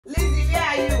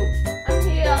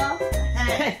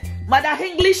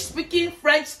English speaking,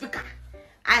 French speaker,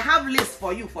 I have list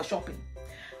for you for shopping.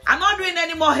 I'm not doing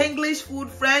any more English food,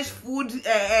 French food,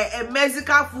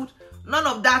 Mexican food. None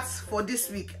of that for this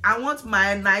week. I want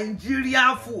my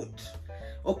Nigerian food.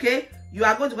 Okay? You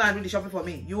are going to go and do the shopping for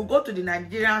me. You will go to the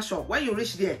Nigerian shop. When you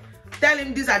reach there, tell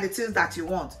him these are the things that you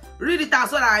want. Read it out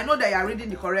so that I know that you are reading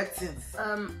the correct things.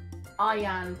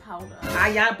 Iron powder.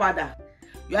 Iron powder.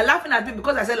 You are laughing at me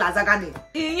because I said lasagna.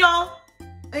 Inyo,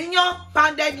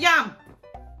 pounded yam.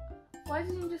 Why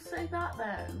didn't you just say that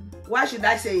then? Why should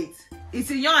I say it? It's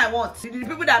inyo I want. The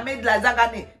people that made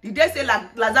lasagna, did they say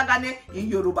lasagna in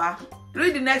Yoruba?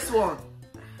 Read the next one.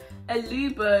 A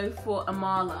lubo for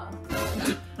amala.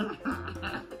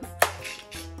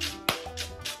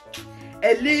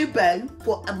 A lubo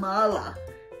for amala.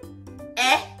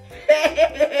 Eh?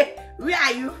 Where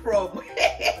are you from?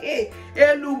 A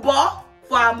lubo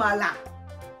for amala.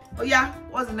 Oh yeah,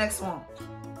 what's the next one?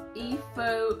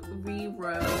 Efo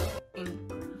rero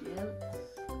ingredients.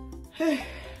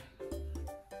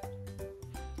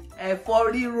 Ẹ̀fọ́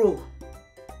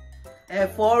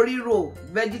rírò,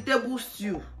 vegetable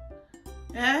stew.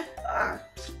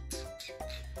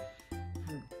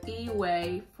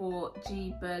 Iwe for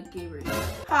G-burgeri.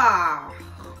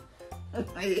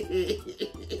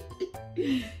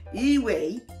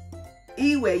 Iwe.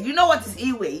 You know what is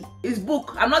Iwe? It's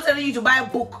book. I'm not telling you to buy a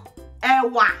book.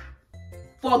 Ewa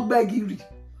for gbegiri.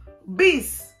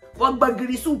 Beans for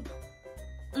gbegiri soup.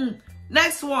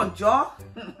 Next one, Joe.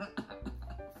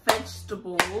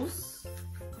 Vegetables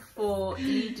for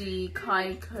Edie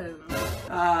Kai Kong.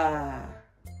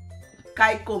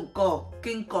 Kai Kong ko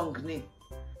King Kong ni.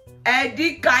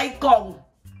 Eddie Kai Kong.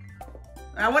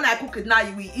 And when I cook it now,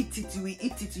 you will eat it. You will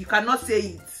eat it. You cannot say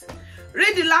it.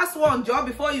 Read the last one, Joe,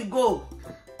 before you go.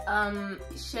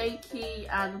 Shaky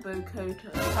and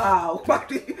Bokoto.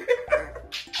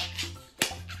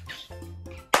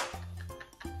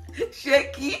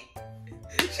 Shaky.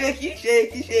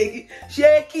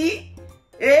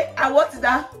 And what's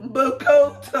that?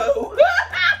 Bokoto.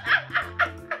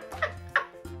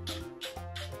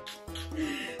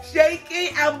 Shaky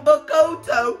and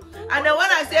Bokoto. And then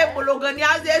when I say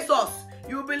bolognese sauce,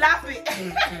 you'll be laughing. Go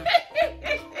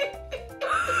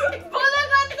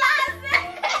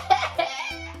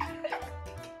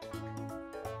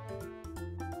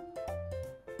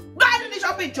ahead and do the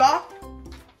shopping, Joe.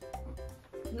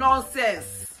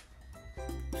 Nonsense.